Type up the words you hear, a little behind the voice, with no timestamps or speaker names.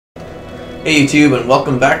Hey YouTube, and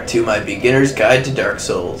welcome back to my beginner's guide to Dark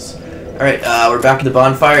Souls. Alright, we're back at the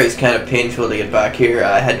bonfire. It's kind of painful to get back here.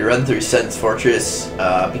 I had to run through Sen's Fortress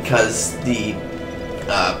because the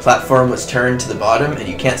platform was turned to the bottom and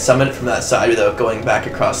you can't summon it from that side without going back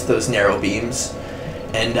across those narrow beams.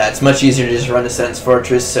 And it's much easier to just run to Sen's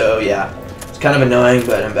Fortress, so yeah. It's kind of annoying,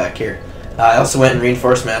 but I'm back here. I also went and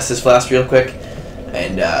reinforced my Estus Flask real quick,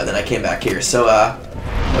 and then I came back here. So what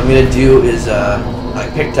I'm going to do is I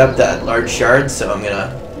picked up that large shard, so I'm going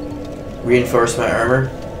to reinforce my armor.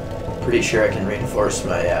 Pretty sure I can reinforce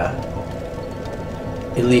my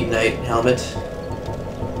Elite Knight helmet.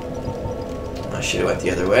 I should have went the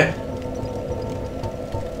other way.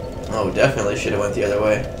 Oh, definitely should have went the other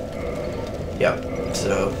way. Yep,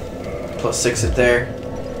 so +6 it there.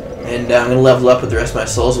 And I'm going to level up with the rest of my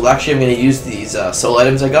souls. Well, actually, I'm going to use these soul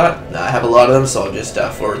items I got. I have a lot of them, so I'll just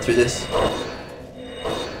forward through this.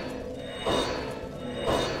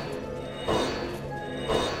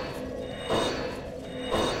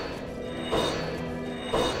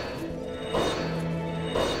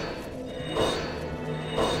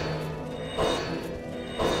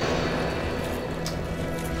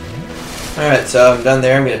 Alright, so I'm done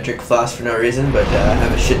there. I'm going to drink a flask for no reason, but I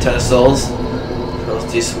have a shit ton of souls. So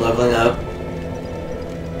let's do some leveling up.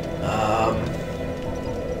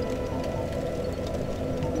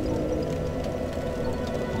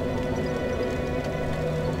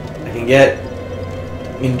 I can get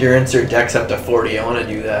endurance or dex up to 40. I want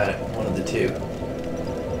to do that. One of the two.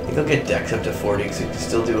 I think I'll get dex up to 40 because we can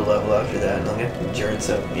still do a level after that. And I'll get endurance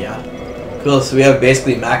up. Yeah. Cool. So we have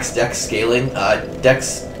basically max dex scaling.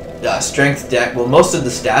 Strength dex. Well, most of the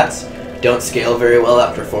stats don't scale very well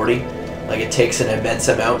after 40. Like, it takes an immense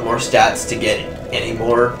amount more stats to get any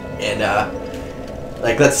more. And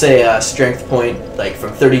like, let's say strength point like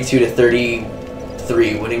from 32 to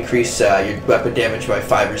 33 would increase your weapon damage by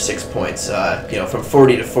 5 or 6 points. You know, from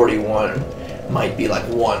 40 to 41 might be like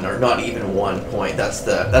 1 or not even 1 point. That's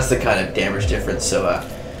the kind of damage difference. So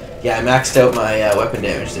yeah, I maxed out my weapon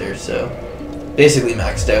damage there. So basically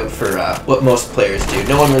maxed out for what most players do.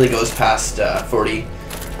 No one really goes past 40.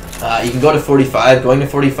 You can go to 45. Going to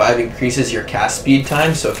 45 increases your cast speed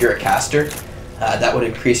time. So if you're a caster, that would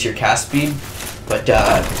increase your cast speed. But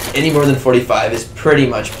any more than 45 is pretty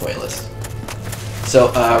much pointless.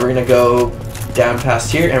 So we're going to go down past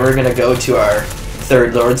here, and we're going to go to our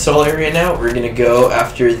third Lord Soul area now. We're going to go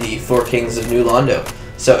after the 4 Kings of New Londo.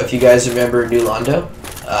 So if you guys remember New Londo,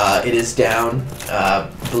 it is down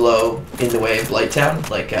below in the way of Blighttown,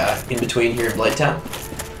 like in between here in Blighttown.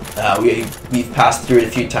 We've passed through it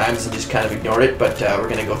a few times and just kind of ignored it, but we're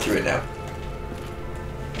going to go through it now.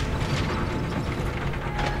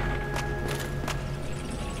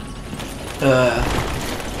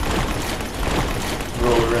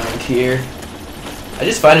 Roll around here. I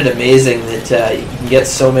just find it amazing that you can get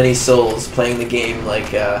so many souls playing the game,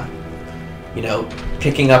 like, you know,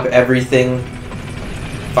 picking up everything,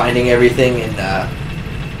 finding everything, and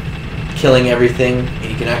killing everything,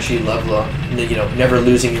 and you can actually level up, you know, never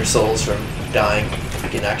losing your souls from dying. You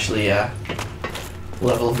can actually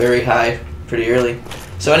level very high pretty early.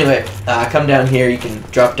 So anyway, come down here. You can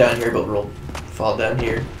drop down here, but we'll fall down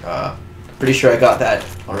here. Pretty sure I got that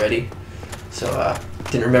already, so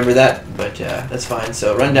didn't remember that, but that's fine.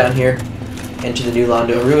 So run down here, enter the New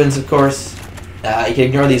Londo ruins, of course. You can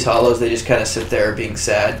ignore these hollows. They just kind of sit there being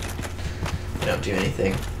sad. They don't do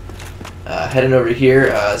anything. Heading over here,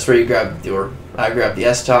 that's where you grab, or I grabbed the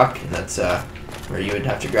S-Talk, and that's where you would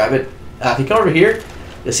have to grab it. If you come over here,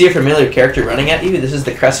 you'll see a familiar character running at you. This is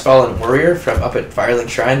the Crestfallen Warrior from up at Firelink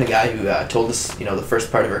Shrine, the guy who told us, you know, the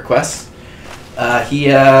first part of our quest. He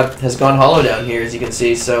has gone hollow down here, as you can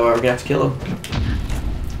see, so we're gonna have to kill him.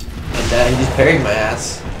 And he just parried my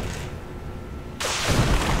ass.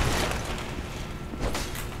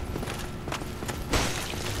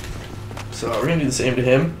 So we're gonna do the same to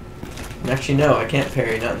him. And actually, no, I can't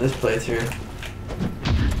parry, not in this playthrough.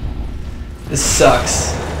 This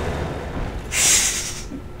sucks.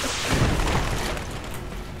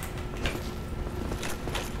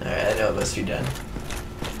 Alright, I know it must be done.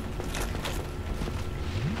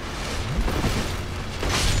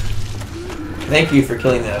 Thank you for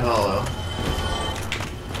killing that hollow.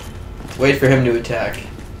 Wait for him to attack.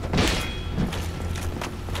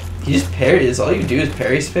 He just parries. All you do is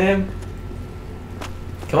parry spam?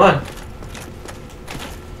 Come on.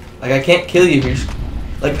 Like, I can't kill you if you're just...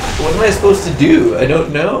 Like, what am I supposed to do? I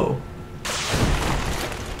don't know.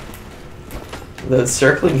 Without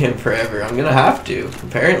circling him forever. I'm gonna have to,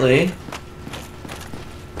 apparently.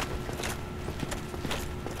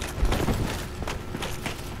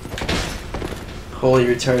 Holy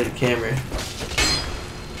retarded camera.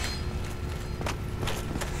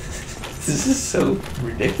 This is so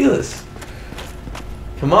ridiculous.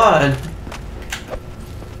 Come on.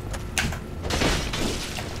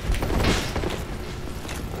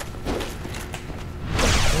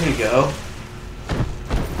 There we go.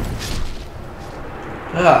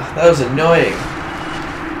 Ah, that was annoying.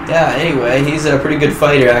 Yeah, anyway, he's a pretty good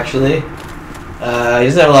fighter, actually. He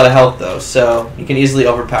doesn't have a lot of health, though, so you can easily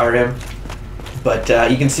overpower him. But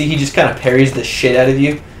you can see he just kind of parries the shit out of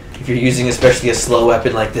you. If you're using especially a slow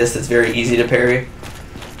weapon like this, that's very easy to parry.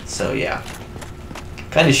 So, yeah.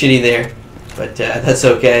 Kind of shitty there, but that's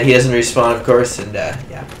okay. He doesn't respawn, of course, and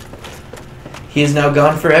yeah. He is now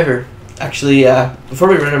gone forever. Actually, before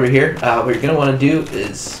we run over here, what you're going to want to do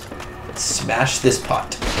is smash this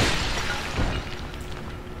pot.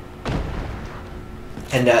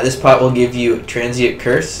 And this pot will give you Transient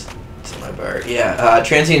Curse. It's my bar. Yeah,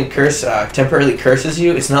 Transient Curse temporarily curses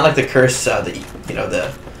you. It's not like the curse that you know,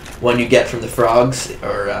 the one you get from the frogs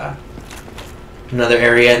or another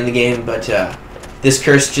area in the game, but this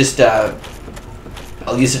curse just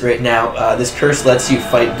I'll use it right now. This curse lets you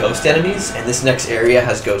fight ghost enemies, and this next area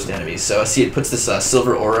has ghost enemies. So see, it puts this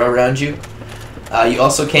silver aura around you. You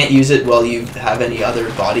also can't use it while you have any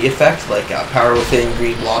other body effect, like Power Within,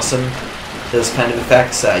 Green Blossom, those kind of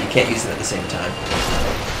effects. You can't use them at the same time.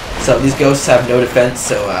 So these ghosts have no defense,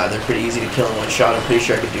 so they're pretty easy to kill in one shot. I'm pretty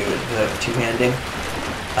sure I could do it without two-handing.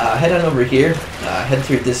 Head on over here, head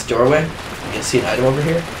through this doorway. You'll see an item over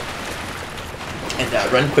here.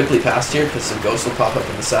 And run quickly past here, because some ghosts will pop up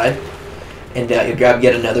on the side. And you'll grab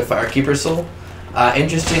yet another Firekeeper Soul.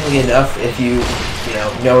 Interestingly enough, if you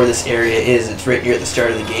know where this area is, it's right here at the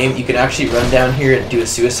start of the game. You can actually run down here and do a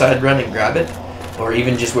suicide run and grab it, or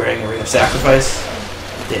even just wearing a Ring of Sacrifice,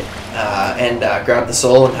 and grab the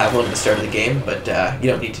soul and have one at the start of the game. But you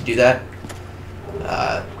don't need to do that.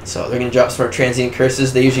 So they're going to drop some more Transient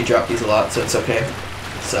Curses. They usually drop these a lot, so it's okay.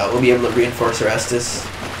 So we'll be able to reinforce Orestes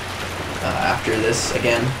after this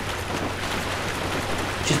again,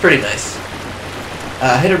 which is pretty nice.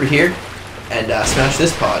 Head over here and smash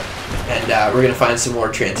this pot, and we're going to find some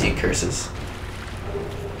more Transient Curses.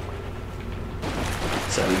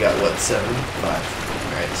 So we got, what, 7?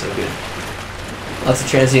 5. Alright, so good. Lots of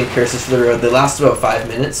Transient Curses for the road. They last about 5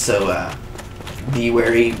 minutes, so be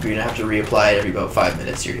wary. You're going to have to reapply it every about 5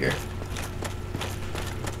 minutes you're here.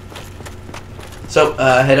 So,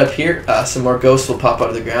 head up here. Some more ghosts will pop out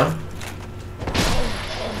of the ground.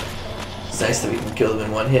 It's nice that we can kill them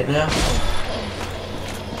in one hit now.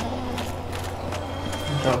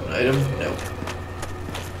 Drop an item? Nope.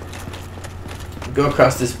 Go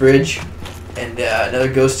across this bridge, and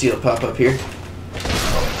another ghosty will pop up here. I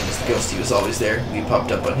guess the ghosty was always there. We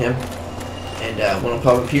popped up on him. And one will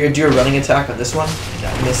pop up here. Do a running attack on this one,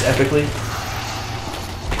 and miss epically.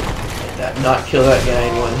 And not kill that guy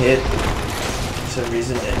in one hit for some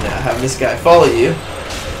reason, and have this guy follow you.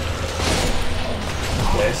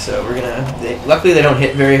 Okay, so we're gonna... luckily they don't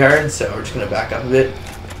hit very hard, so we're just gonna back up a bit.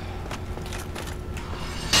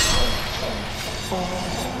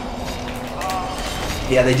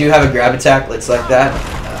 Yeah, they do have a grab attack that's like that.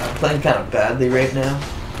 I'm playing kind of badly right now,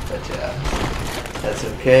 but that's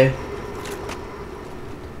okay.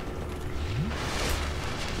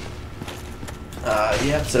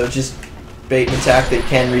 Yeah, so just bait and attack. They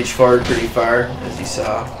can reach forward pretty far, as you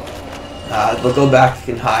saw. They'll go back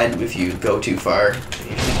and hide if you go too far. You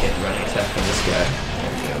usually get a running attack on this guy.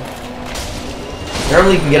 There we go.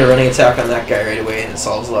 Normally you can get a running attack on that guy right away, and it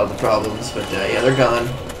solves a lot of the problems, but yeah, they're gone.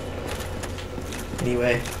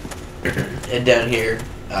 Anyway, and down here.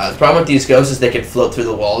 The problem with these ghosts is they can float through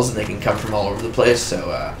the walls, and they can come from all over the place,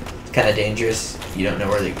 so it's kind of dangerous. You don't know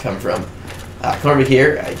where they come from. Come over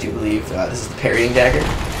here. I do believe this is the parrying dagger.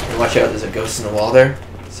 And watch out, there's a ghost in the wall there.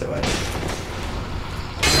 So I do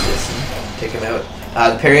this and take him out.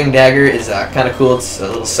 The parrying dagger is kind of cool. It's a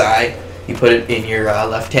little sai. You put it in your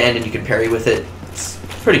left hand and you can parry with it. It's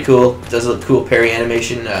pretty cool. It does a cool parry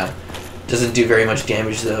animation. Doesn't do very much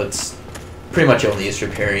damage though. It's pretty much only used for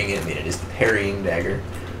parrying. I mean, it is the parrying dagger.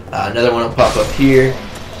 Another one will pop up here.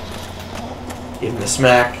 Give him a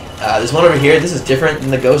smack. There's one over here. This is different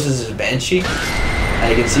than the ghost. This is a banshee.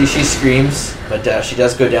 You can see she screams, but she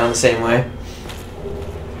does go down the same way.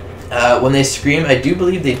 When they scream, I do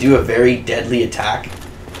believe they do a very deadly attack,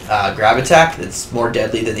 grab attack, that's more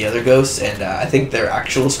deadly than the other ghosts, and I think their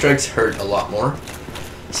actual strikes hurt a lot more.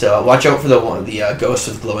 So watch out for the ghosts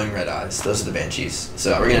with glowing red eyes. Those are the banshees.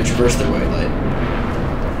 So we're going to traverse their white light.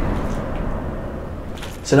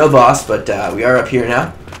 So no boss, but we are up here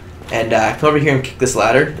now. And come over here and kick this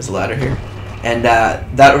ladder. There's a ladder here. And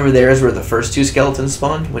that over there is where the first two skeletons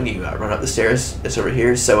spawn when you run up the stairs. It's over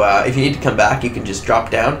here. So if you need to come back, you can just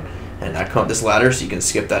drop down and come up this ladder so you can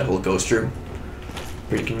skip that whole ghost room.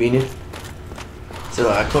 Pretty convenient.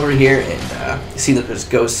 So come over here and you see that there's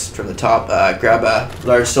ghosts from the top. Grab a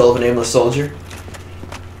large soul of a nameless soldier.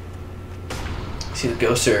 You see the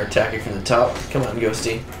ghosts are attacking from the top. Come on,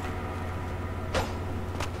 ghosty.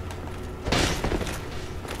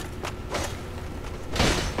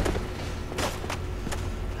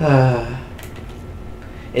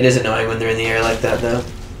 It is annoying when they're in the air like that, though.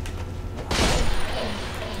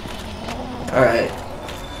 Alright.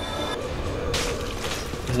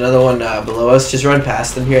 There's another one below us. Just run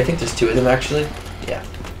past them here. I think there's 2 of them, actually. Yeah.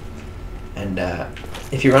 And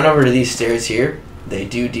if you run over to these stairs here, they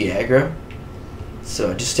do de-aggro.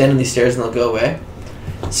 So just stand on these stairs and they'll go away.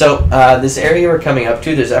 So this area we're coming up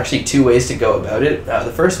to, there's actually 2 ways to go about it.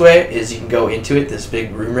 The first way is you can go into it, this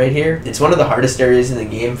big room right here. It's one of the hardest areas in the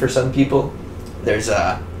game for some people. There's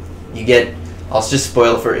you get, I'll just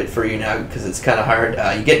spoil it for you now because it's kind of hard.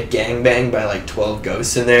 You get gangbanged by like 12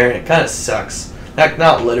 ghosts in there, and it kind of sucks.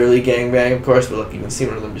 Not literally gangbang, of course, but look, you can see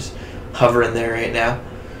one of them just hovering there right now.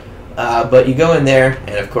 But you go in there,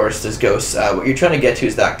 and of course there's ghosts. What you're trying to get to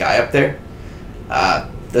is that guy up there.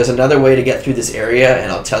 There's another way to get through this area, and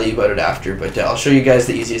I'll tell you about it after, but I'll show you guys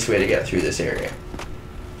the easiest way to get through this area.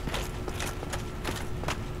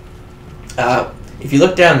 If you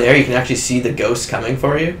look down there, you can actually see the ghosts coming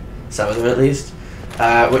for you, some of them at least.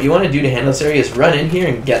 What you want to do to handle this area is run in here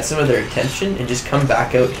and get some of their attention, and just come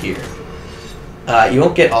back out here. You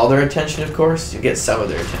won't get all their attention, of course. You'll get some of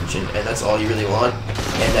their attention, and that's all you really want.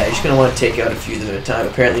 And you're just going to want to take out a few of them at a time.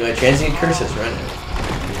 Apparently my transient curse has run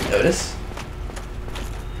out. Notice?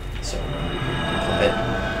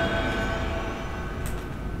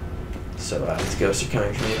 So these ghosts are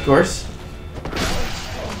coming for me, of course.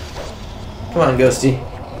 Come on, ghosty.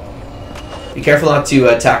 Be careful not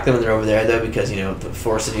to attack them when they're over there, though, because, you know, the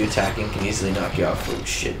force of you attacking can easily knock you off. Oh,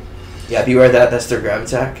 shit. Yeah, beware that. That's their grab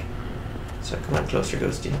attack. So come on, closer,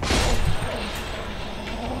 ghosty.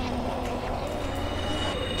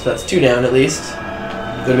 So that's 2 down, at least. It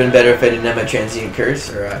would have been better if I didn't have my transient curse,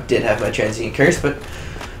 or did have my transient curse, but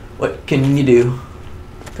what can you do?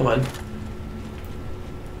 Come on.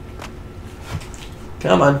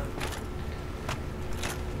 Come on.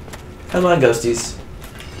 Come on, ghosties.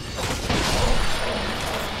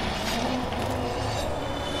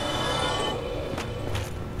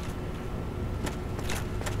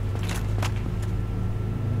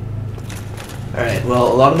 Alright,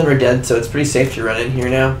 well, a lot of them are dead, so it's pretty safe to run in here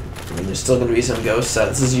now. I mean, there's still going to be some ghosts.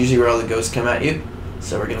 This is usually where all the ghosts come at you.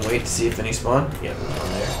 So we're going to wait to see if any spawn. Yeah, there's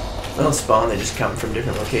one there. They don't spawn, they just come from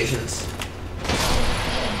different locations.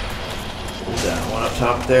 There's one up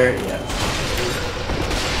top there. Yeah.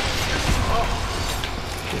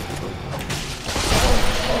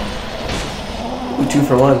 Ooh, 2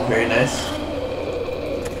 for 1. Very nice.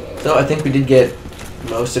 So I think we did get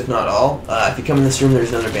most, if not all. If you come in this room, there's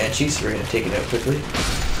another Banshee, so we're going to take it out quickly.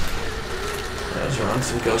 That was wrong.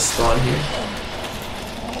 Some ghosts spawn here.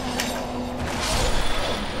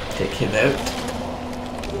 Take him out.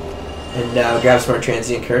 And now grab some more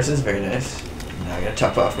transient curses. Very nice. Now I'm going to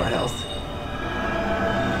top off my health.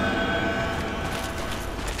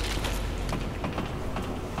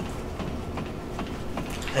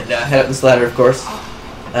 And head up this ladder, of course.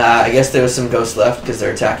 I guess there was some ghosts left because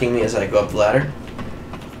they're attacking me as I go up the ladder.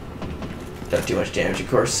 Don't do much damage, of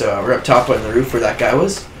course. So we're up top on the roof where that guy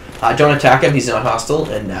was. Don't attack him, he's not hostile,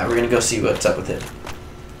 and we're going to go see what's up with him.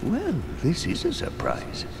 Well, this is a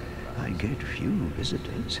surprise. I get few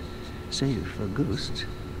visitors, save for ghosts.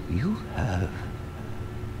 You have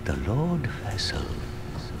the Lord Vessel.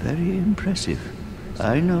 Very impressive.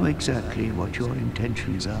 I know exactly what your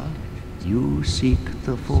intentions are. You seek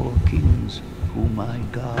the 4 kings whom I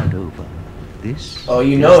guard over. This is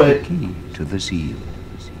the key to the seal.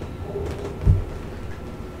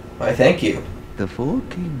 Why, thank you. The 4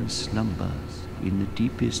 kings slumber in the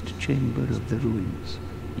deepest chamber of the ruins.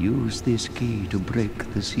 Use this key to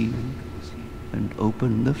break the seal and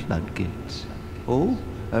open the floodgates. Oh,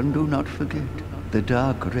 and do not forget, the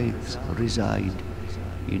Darkwraiths reside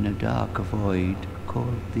in a dark void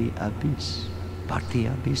called the Abyss. But the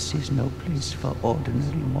Abyss is no place for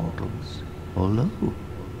ordinary mortals. Although,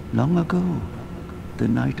 long ago, the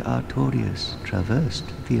knight Artorius traversed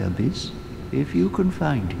the Abyss. If you can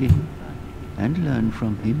find him and learn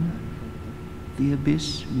from him, the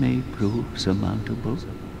Abyss may prove surmountable.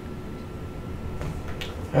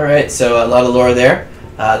 Alright, so a lot of lore there.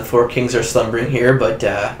 The 4 kings are slumbering here, but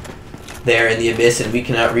they are in the Abyss and we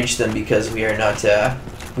cannot reach them because we are not,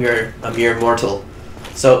 we are a mere mortal.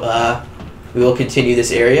 So, we will continue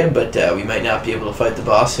this area, but we might not be able to fight the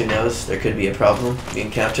boss. Who knows? There could be a problem we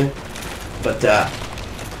encounter. But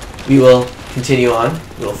we will continue on.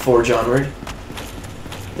 We'll forge onward.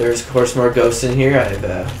 There's, of course, more ghosts in here. I've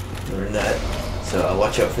learned that, so I'll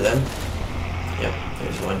watch out for them. Yep,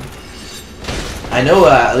 there's one. I know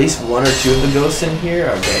at least one or two of the ghosts in here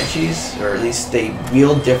are banshees, or at least they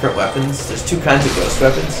wield different weapons. There's two kinds of ghost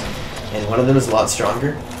weapons, and one of them is a lot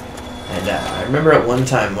stronger. And I remember at one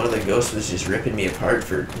time one of the ghosts was just ripping me apart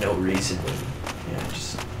for no reason. And, yeah,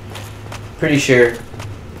 just pretty sure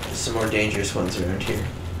there's some more dangerous ones around here.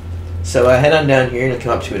 So head on down here and you'll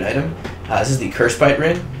come up to an item. This is the Curse Bite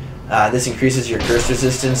Ring. This increases your curse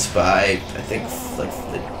resistance by, I think, like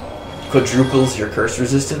it quadruples your curse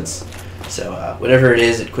resistance. So whatever it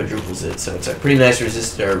is, it quadruples it. So it's a pretty nice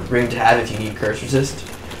ring to have if you need curse resist.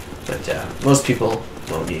 But most people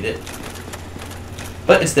won't need it.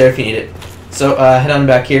 But it's there if you need it. So head on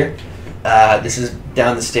back here. This is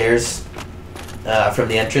down the stairs from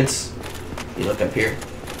the entrance. You look up here.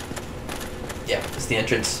 Yeah, it's the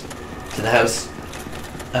entrance to the house.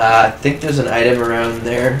 I think there's an item around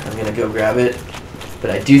there. I'm gonna go grab it. But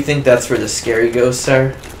I do think that's where the scary ghosts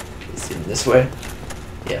are. It's in this way.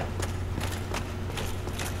 Yeah.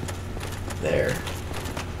 There.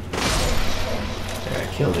 There, I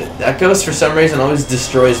killed it. That ghost for some reason always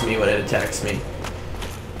destroys me when it attacks me.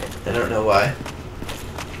 I don't know why.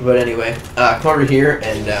 But anyway, come over here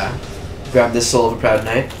and grab this Soul of a Proud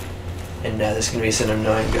Knight. And there's going to be some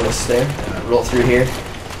annoying ghosts there. Roll through here.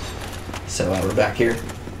 So we're back here.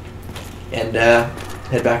 And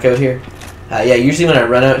head back out here. Yeah, usually when I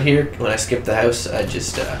run out here, when I skip the house, I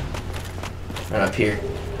just run up here.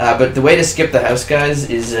 But the way to skip the house, guys,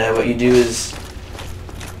 is what you do is...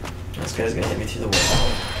 This guy's going to hit me through the wall.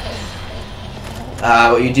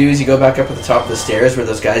 What you do is you go back up at the top of the stairs where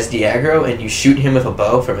those guys de-aggro, and you shoot him with a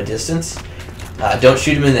bow from a distance. Don't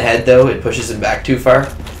shoot him in the head, though. It pushes him back too far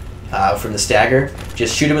from the stagger.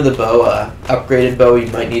 Just shoot him with a bow, upgraded bow.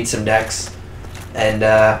 You might need some dex. And,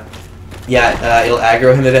 yeah, it'll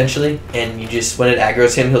aggro him eventually. And you just, when it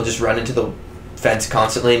aggroes him, he'll just run into the fence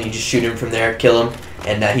constantly, and you just shoot him from there, kill him,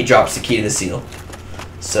 and he drops the key to the seal.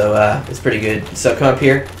 So, it's pretty good. So come up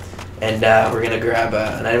here. And we're going to grab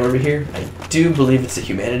an item over here. I do believe it's a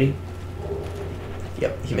humanity.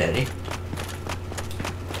 Yep, humanity.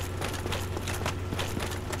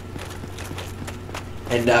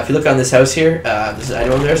 And if you look on this house here, there's an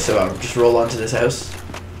item over there, so I'll just roll onto this house.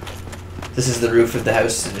 This is the roof of the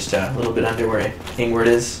house, just a little bit under where Ingward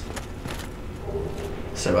is.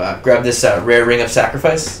 So grab this rare ring of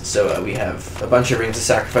sacrifice. So we have a bunch of rings of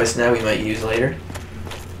sacrifice now we might use later.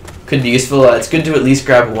 Could be useful. It's good to at least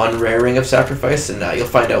grab one rare ring of sacrifice, and you'll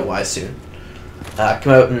find out why soon.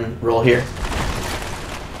 Come out and roll here.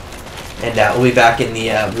 And we'll be back in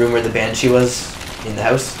the room where the Banshee was in the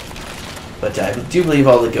house. But I do believe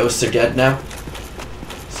all the ghosts are dead now.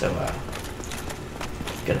 So,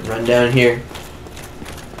 gonna run down here.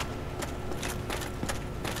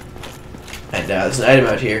 And there's an item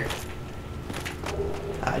out here.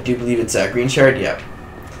 I do believe it's a green shard. Yep.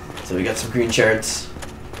 So we got some green shards.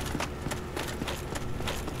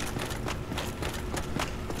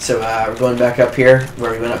 So we're going back up here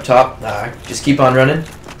where we went up top. Just keep on running.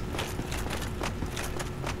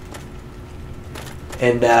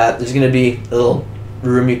 And there's going to be a little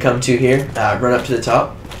room you come to here. Run up to the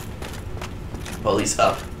top. Well, at least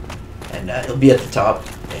up. And it'll be at the top.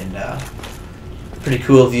 And pretty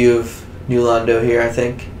cool view of New Londo here, I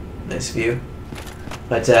think. Nice view.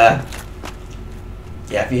 But yeah,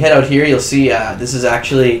 if you head out here, you'll see this is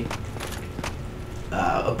actually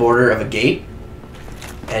a border of a gate.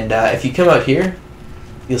 And if you come out here,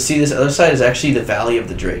 you'll see this other side is actually the Valley of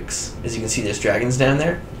the Drakes. As you can see, there's dragons down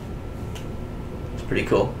there. It's pretty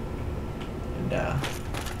cool. And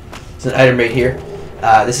there's an item right here.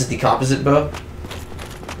 This is the composite bow.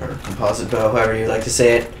 Or composite bow, however you like to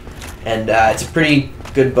say it. And it's a pretty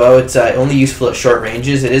good bow. It's only useful at short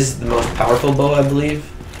ranges. It is the most powerful bow, I believe.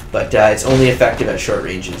 But it's only effective at short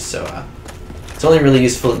ranges. So it's only really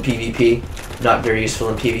useful in PvP. Not very useful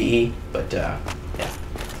in PvE. But yeah.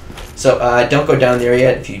 So don't go down there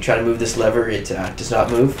yet. If you try to move this lever, it does not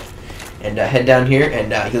move. And head down here,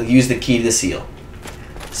 and you'll use the key to the seal.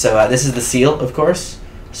 So this is the seal, of course.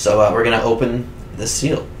 So we're going to open the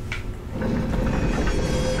seal.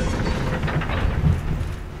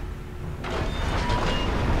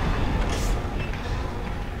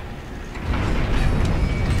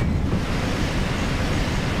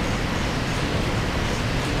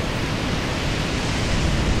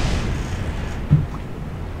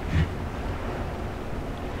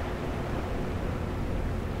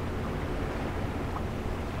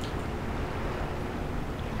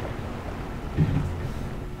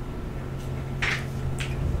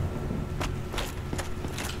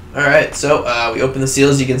 Alright, so we open the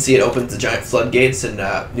seals. You can see it opens the giant floodgates, and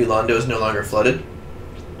New Londo is no longer flooded.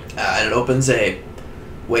 And it opens a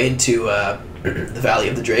way into the Valley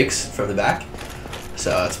of the Drakes from the back. So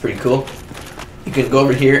that's pretty cool. You can go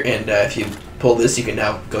over here, and if you pull this, you can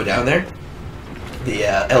now go down there. The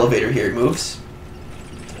elevator here moves.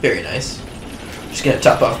 Very nice. Just gonna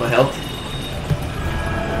top off my health.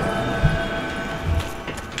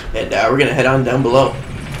 And we're gonna head on down below.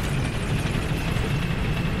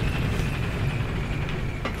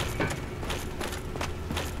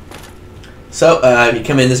 So, if you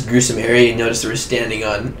come in this gruesome area, you notice that we're standing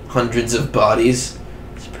on hundreds of bodies.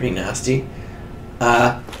 It's pretty nasty.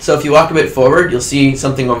 So if you walk a bit forward, you'll see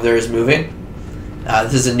something over there is moving.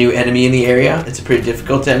 This is a new enemy in the area. It's a pretty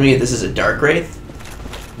difficult enemy. This is a Darkwraith.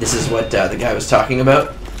 This is what the guy was talking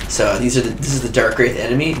about. So this is the Darkwraith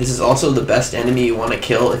enemy. This is also the best enemy you want to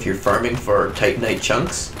kill if you're farming for Titanite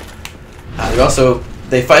chunks.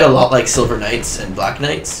 They fight a lot like Silver Knights and Black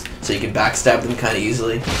Knights, so you can backstab them kind of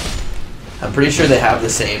easily. I'm pretty sure they have the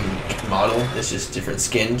same model. It's just different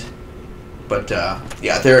skinned. But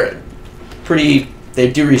yeah, they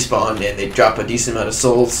do respawn, and they drop a decent amount of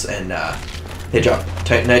souls, and they drop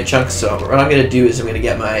Titanite chunks. So what I'm going to do is I'm going to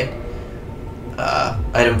get my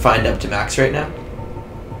item find up to max right now.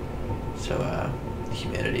 So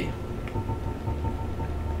humanity.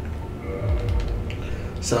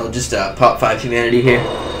 So I'll just pop 5 humanity here.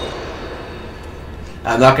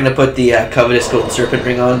 I'm not going to put the Covetous Gold Serpent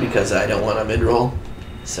Ring on because I don't want a mid-roll.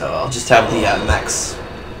 So I'll just have the max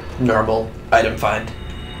normal item find.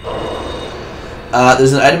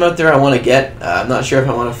 There's an item out there I want to get. I'm not sure if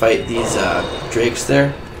I want to fight these drakes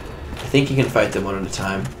there. I think you can fight them one at a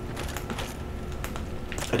time.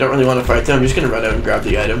 I don't really want to fight them. I'm just going to run out and grab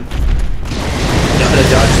the item. I'm going to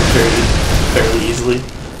dodge them fairly easily.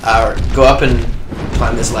 Go up and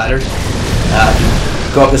climb this ladder.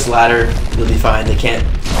 Go up this ladder, you'll be fine. They can't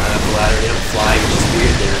climb up the ladder, they don't fly, which is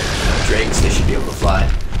weird. They're drakes, they should be able to fly.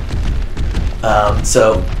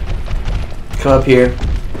 So, come up here,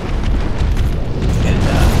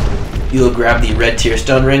 and you'll grab the red tear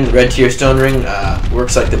stone ring. The red tear stone ring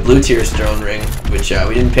works like the blue tear stone ring, which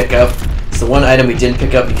we didn't pick up. It's the one item we didn't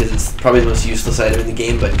pick up because it's probably the most useless item in the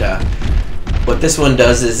game, but what this one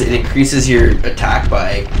does is it increases your attack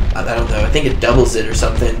by, I don't know, I think it doubles it or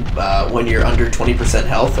something when you're under 20%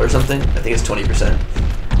 health or something. I think it's 20%.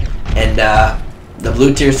 And the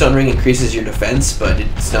blue tear stone ring increases your defense, but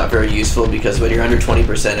it's not very useful because when you're under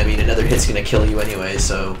 20%, I mean, another hit's going to kill you anyway,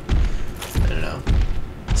 so I don't know.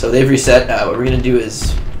 So they've reset. What we're going to do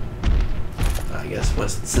is, I guess,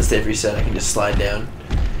 since they've reset, I can just slide down.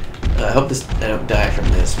 I hope I don't die from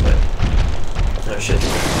this, but no shit.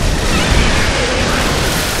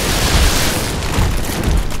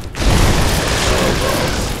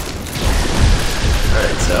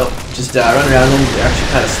 Alright, so just run around them. They're actually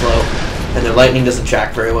kind of slow, and their lightning doesn't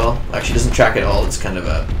track very well. Actually, doesn't track at all. It's kind of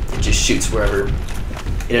it just shoots wherever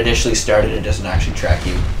it initially started. It doesn't actually track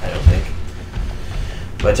you, I don't think.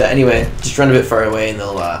 But anyway, just run a bit far away, and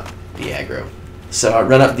they'll be aggro. So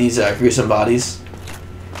run up these gruesome bodies,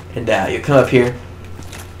 and you come up here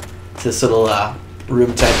to this little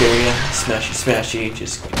room type area. Smashy,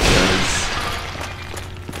 just goes.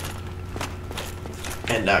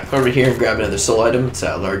 And come over here and grab another soul item. It's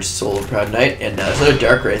a large soul of Proud Knight. And there's another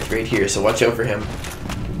Darkwraith right here, so watch out for him.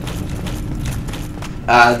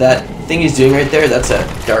 That thing he's doing right there, that's a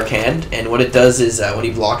Dark Hand. And what it does is when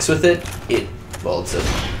he blocks with it, it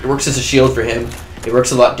works as a shield for him. It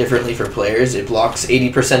works a lot differently for players. It blocks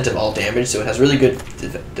 80% of all damage, so it has really good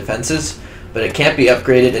defenses. But it can't be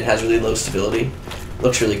upgraded and has really low stability.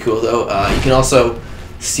 Looks really cool though. You can also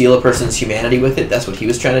steal a person's humanity with it. That's what he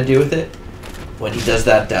was trying to do with it. When he does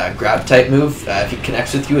that grab type move, if he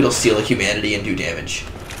connects with you, it'll steal a humanity and do damage.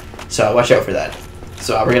 So watch out for that.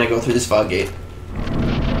 So we're going to go through this fog gate.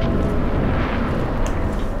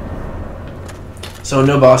 So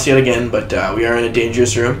no boss yet again, but we are in a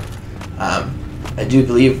dangerous room. I do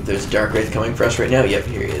believe there's a Darkwraith coming for us right now. Yep,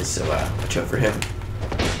 here he is, so watch out for him.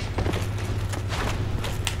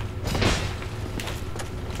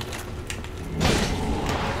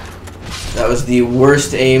 That was the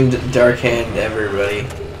worst aimed Dark Hand ever, buddy.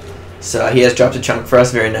 So he has dropped a chunk for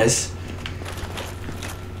us, very nice.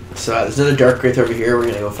 So there's another Darkwraith over here, we're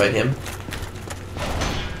gonna go fight him.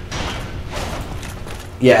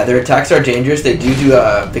 Yeah, their attacks are dangerous. They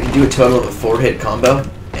can do a total of a 4-hit combo,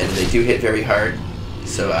 and they do hit very hard.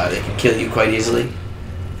 So they can kill you quite easily.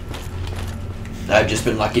 I've just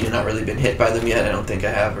been lucky to not really been hit by them yet. I don't think I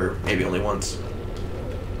have, or maybe only once.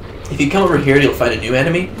 If you come over here, you'll find a new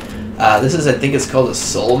enemy. This is, I think it's called a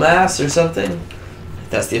Soul Mass or something.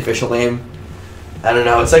 That's the official name. I don't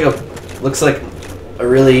know. It's like looks like a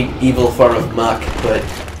really evil form of muck, but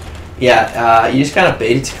yeah, you just kind of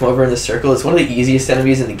bait it to come over in the circle. It's one of the easiest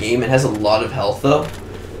enemies in the game. It has a lot of health though,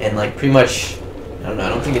 and like pretty much, I don't know. I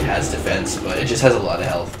don't think it has defense, but it just has a lot of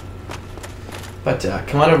health. But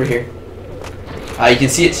come on over here. You can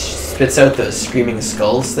see it spits out those screaming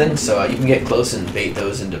skulls thing, so you can get close and bait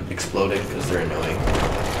those into exploding because they're annoying.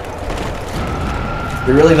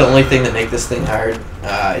 They're really the only thing that make this thing hard.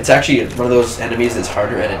 It's actually one of those enemies that's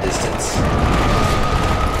harder at a distance. So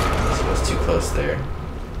I was too close there.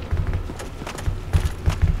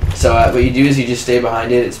 So what you do is you just stay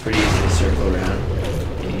behind it. It's pretty easy to circle around.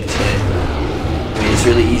 And you just hit it. I mean, it's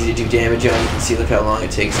really easy to do damage on. You can see, look how long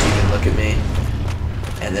it takes to even look at me.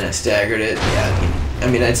 And then I staggered it. Yeah, I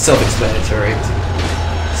mean, it's self-explanatory.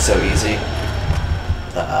 It's so easy.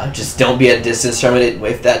 Just don't be at a distance from it.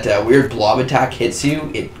 If that weird blob attack hits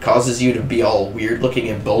you, it causes you to be all weird looking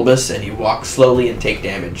and bulbous, and you walk slowly and take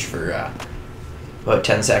damage for about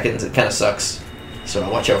 10 seconds. It kind of sucks. So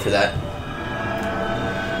watch out for that.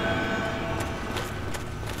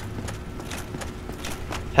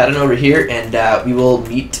 Head on over here, and we will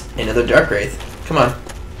meet another Darkwraith. Come on.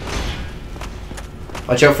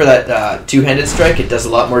 Watch out for that two-handed strike. It does a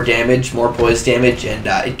lot more damage, more poise damage, and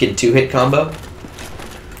it can two-hit combo.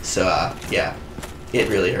 So, yeah, it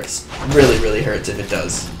really hurts. Really, really hurts if it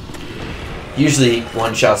does. Usually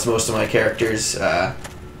one-shots most of my characters,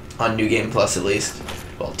 on New Game Plus at least.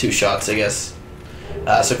 Well, 2 shots, I guess.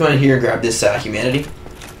 So come on here and grab this humanity.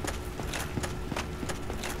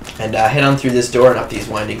 And head on through this door and up these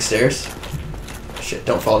winding stairs. Shit,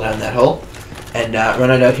 don't fall down that hole. And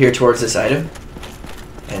run on out here towards this item.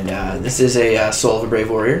 And this is a Soul of a Brave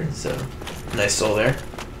Warrior, so nice soul there.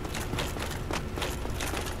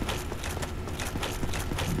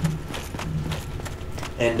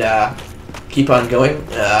 And keep on going.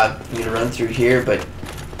 I'm going to run through here, but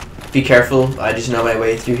be careful. I just know my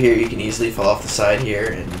way through here. You can easily fall off the side here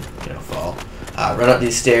and, you know, fall. Run up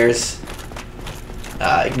these stairs.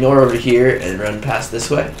 Ignore over here and run past this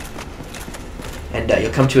way. And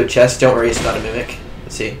you'll come to a chest. Don't worry, it's not a mimic.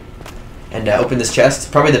 Let's see. And open this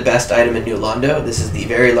chest. Probably the best item in New Londo. This is the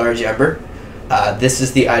very large ember. This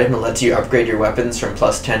is the item that lets you upgrade your weapons from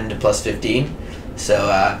 +10 to +15.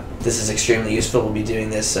 So this is extremely useful. We'll be doing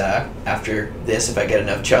this after this if I get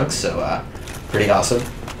enough chunks. So pretty awesome.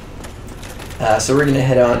 So we're going to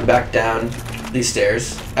head on back down these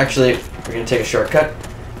stairs. Actually, we're going to take a shortcut.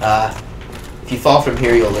 If you fall from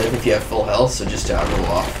here, you'll live if you have full health. So just roll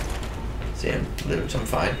off. See, I'm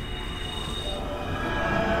fine.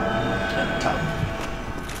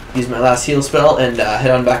 Use my last heal spell and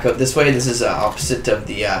head on back out this way. This is opposite of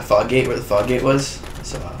the fog gate, where the fog gate was.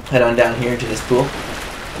 So head on down here into this pool.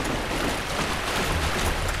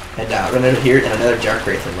 And run out of here, and another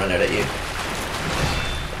Darkwraith will run out at you.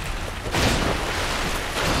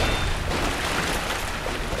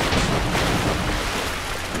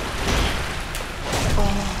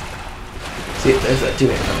 See, there's that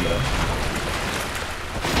 2-hit combo.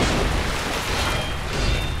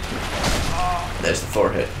 There's the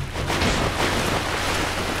 4-hit.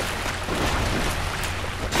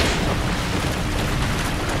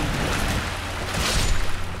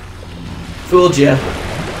 Fooled ya.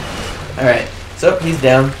 Alright, so he's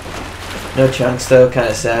down. No chunks though,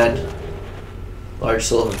 kinda sad. Large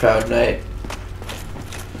soul of a proud knight.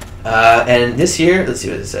 And this here, let's see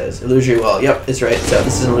what it says. Illusory wall. Yep, it's right. So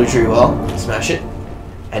this is an illusory wall. Smash it.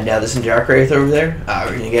 And now there's some Darkwraith over there.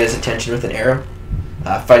 We're gonna get his attention with an arrow.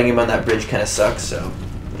 Fighting him on that bridge kind of sucks, so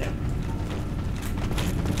yeah.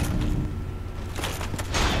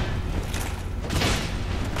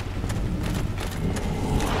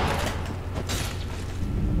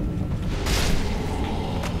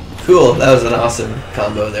 Cool, that was an awesome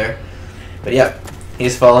combo there. But yeah,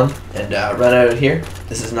 he's fallen, and run out of here.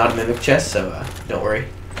 This is not a mimic chest, so don't worry.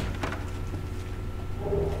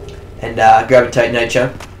 And grab a Titanite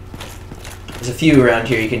chunk. There's a few around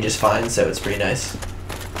here you can just find, so it's pretty nice.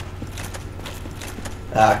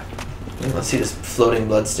 Let's see this floating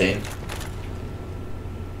bloodstain.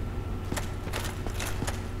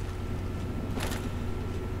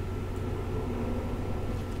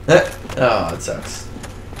 Oh, it sucks.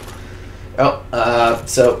 Oh,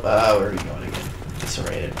 where are we going again? This one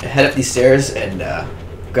right here. Head up these stairs and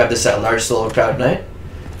grab this large soul of a proud knight.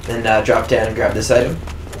 Then drop down and grab this item.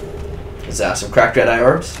 There's some cracked red eye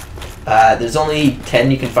orbs. There's only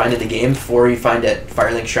 10 you can find in the game. 4 you find at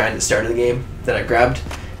Firelink Shrine at the start of the game that I grabbed.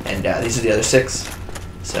 And these are the other 6.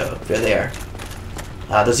 So there they are.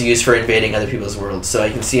 Those are used for invading other people's worlds. So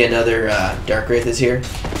you can see another Darkwraith is here.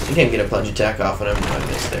 I think I can get a plunge attack off on him. No, I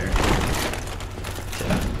missed there. So,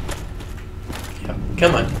 yeah.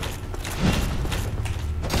 Come on.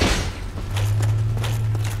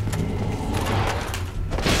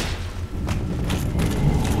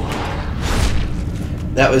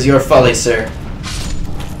 That was your folly, sir.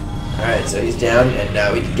 Alright, so he's down,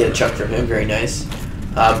 and we can get a chunk from him. Very nice.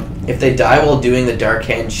 If they die while doing the Dark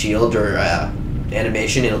Hand Shield or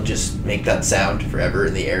animation, it'll just make that sound forever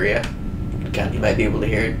in the area. You might be able to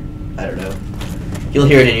hear it. I don't know. You'll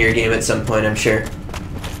hear it in your game at some point, I'm sure.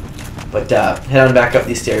 But head on back up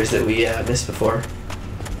these stairs that we missed before.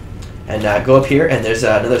 And go up here, and there's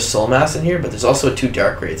another soul mass in here, but there's also 2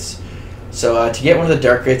 Darkwraiths. So to get one of the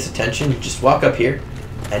Darkwraiths' attention, just walk up here,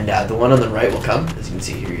 and the one on the right will come. As you can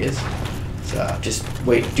see, here he is. So just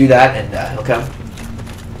wait, do that, and he'll come.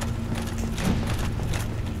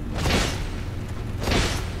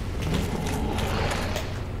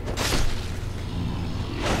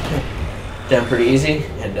 Down pretty easy,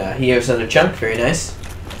 and he has another chunk. Very nice.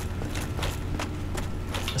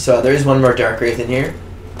 So there is one more Darkwraith in here,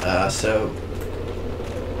 so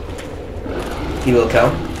he will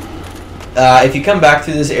come. If you come back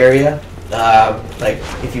through this area, like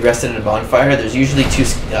if you rested in a bonfire, there's usually 2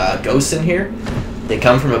 ghosts in here. They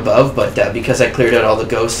come from above, but because I cleared out all the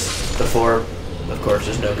ghosts before, of course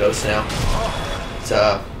there's no ghosts now.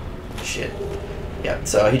 So, shit. Yeah,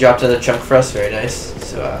 so he dropped another chunk for us, very nice.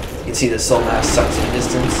 So you can see the soul mass sucks in the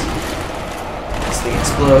distance. This thing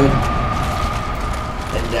explode.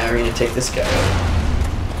 And now we're going to take this guy out.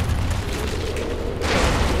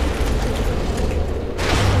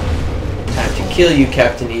 Time to kill you,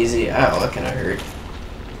 Captain Easy. Ow, that kind of hurt.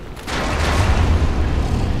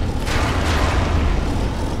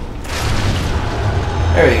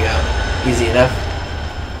 There we go. Easy enough.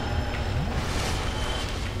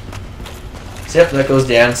 So yep, that goes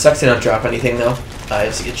down. Sucks they don't drop anything though.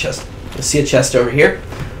 You'll see a chest. You'll see a chest over here.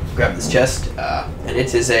 Grab this chest, and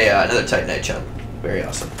it is another Titanite chunk. Very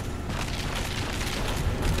awesome.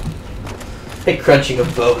 Big crunching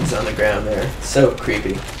of bones on the ground there. So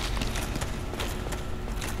creepy.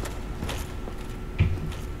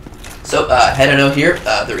 So head on out here.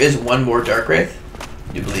 There is one more Darkwraith.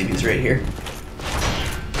 I do believe he's right here.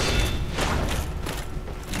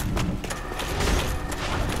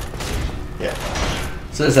 Yeah.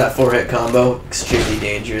 So there's that 4-hit combo. Extremely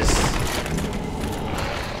dangerous.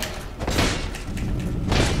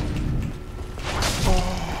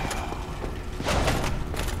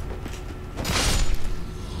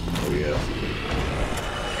 There we go.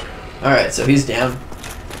 Alright, so he's down.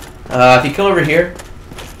 If you come over here,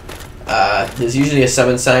 there's usually a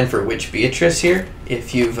summon sign for Witch Beatrice here.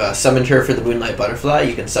 If you've summoned her for the Moonlight Butterfly,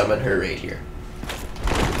 you can summon her right here.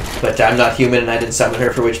 But I'm not human and I didn't summon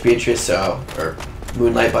her for Witch Beatrice, so, or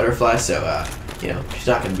Moonlight Butterfly, so, you know, she's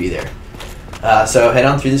not going to be there. So head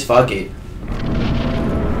on through this fog gate.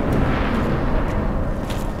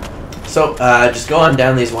 So, just go on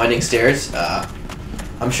down these winding stairs.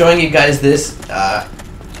 I'm showing you guys this,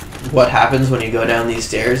 what happens when you go down these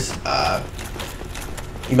stairs.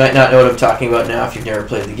 You might not know what I'm talking about now if you've never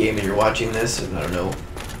played the game and you're watching this, and I don't know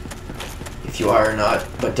if you are or not.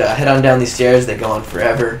 But head on down these stairs. They go on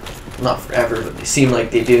forever. Well, not forever, but they seem like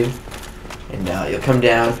they do. And you'll come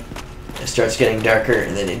down. It starts getting darker,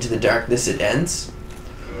 and then into the darkness it ends.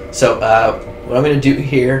 So what I'm going to do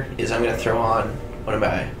here is I'm going to throw on one of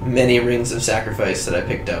my many rings of sacrifice that I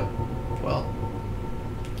picked up. Well,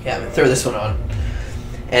 yeah, I'm going to throw this one on.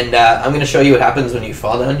 And I'm going to show you what happens when you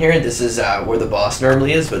fall down here. This is where the boss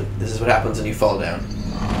normally is, but this is what happens when you fall down.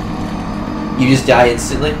 You just die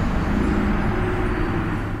instantly.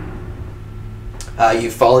 You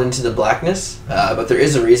fall into the blackness, but there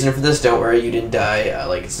is a reason for this. Don't worry, you didn't die.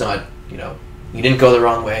 Like, it's not, you know, you didn't go the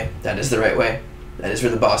wrong way. That is the right way. That is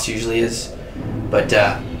where the boss usually is. But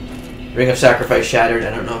Ring of Sacrifice shattered.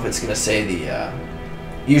 I don't know if it's going to say the...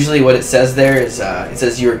 usually what it says there is, it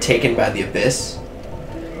says you were taken by the abyss.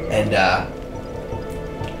 And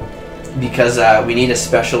because we need a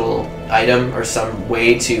special item or some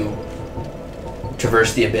way to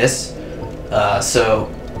traverse the abyss,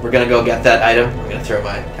 so we're going to go get that item. I'm going to throw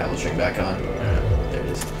my tablet ring back on. There it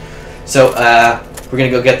is. So we're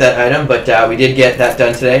going to go get that item, but we did get that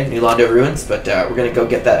done today, New Londo Ruins, but we're going to go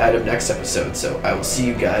get that item next episode. So I will see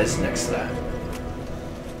you guys next time.